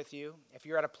gospel with you. If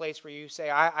you're at a place where you say,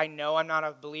 I know I'm not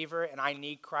a believer and I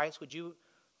need Christ, would you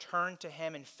turn to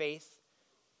him in faith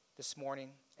this morning?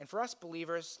 And for us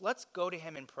believers, let's go to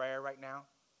him in prayer right now.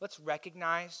 Let's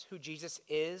recognize who Jesus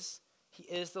is. He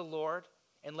is the Lord,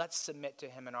 and let's submit to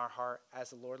him in our heart as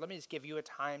the Lord. Let me just give you a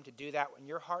time to do that in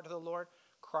your heart to the Lord.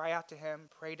 Cry out to him,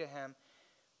 pray to him.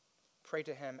 Pray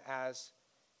to him as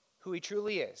who he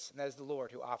truly is, and that is the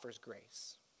Lord who offers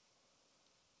grace.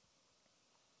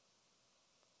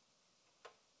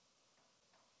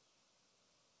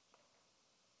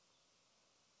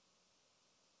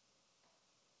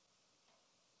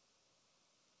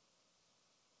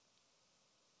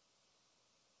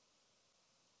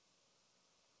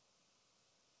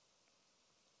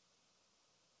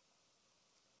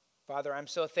 Father, I'm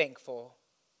so thankful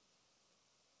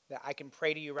that I can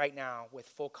pray to you right now with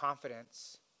full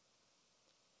confidence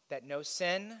that no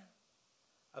sin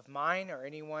of mine or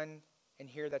anyone in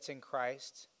here that's in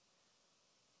Christ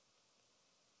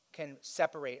can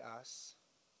separate us.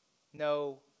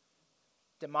 No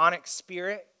demonic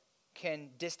spirit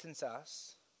can distance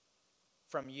us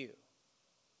from you.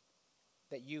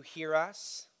 That you hear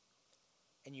us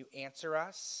and you answer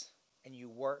us and you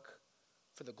work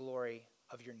for the glory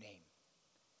of your name.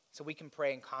 So we can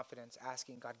pray in confidence,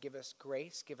 asking God, give us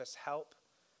grace, give us help.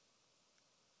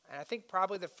 And I think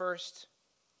probably the first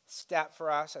step for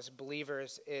us as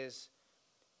believers is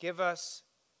give us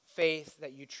faith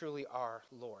that you truly are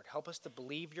Lord. Help us to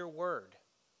believe your word.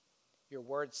 Your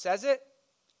word says it.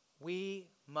 We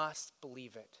must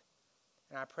believe it.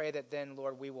 And I pray that then,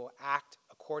 Lord, we will act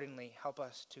accordingly. Help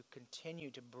us to continue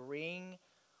to bring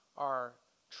our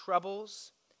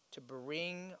troubles, to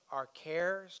bring our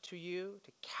cares to you,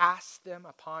 to cast them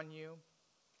upon you,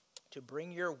 to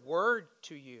bring your word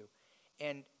to you,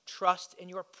 and trust in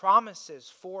your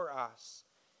promises for us,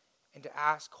 and to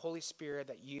ask, Holy Spirit,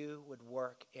 that you would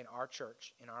work in our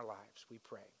church, in our lives, we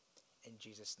pray. In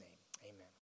Jesus' name, amen.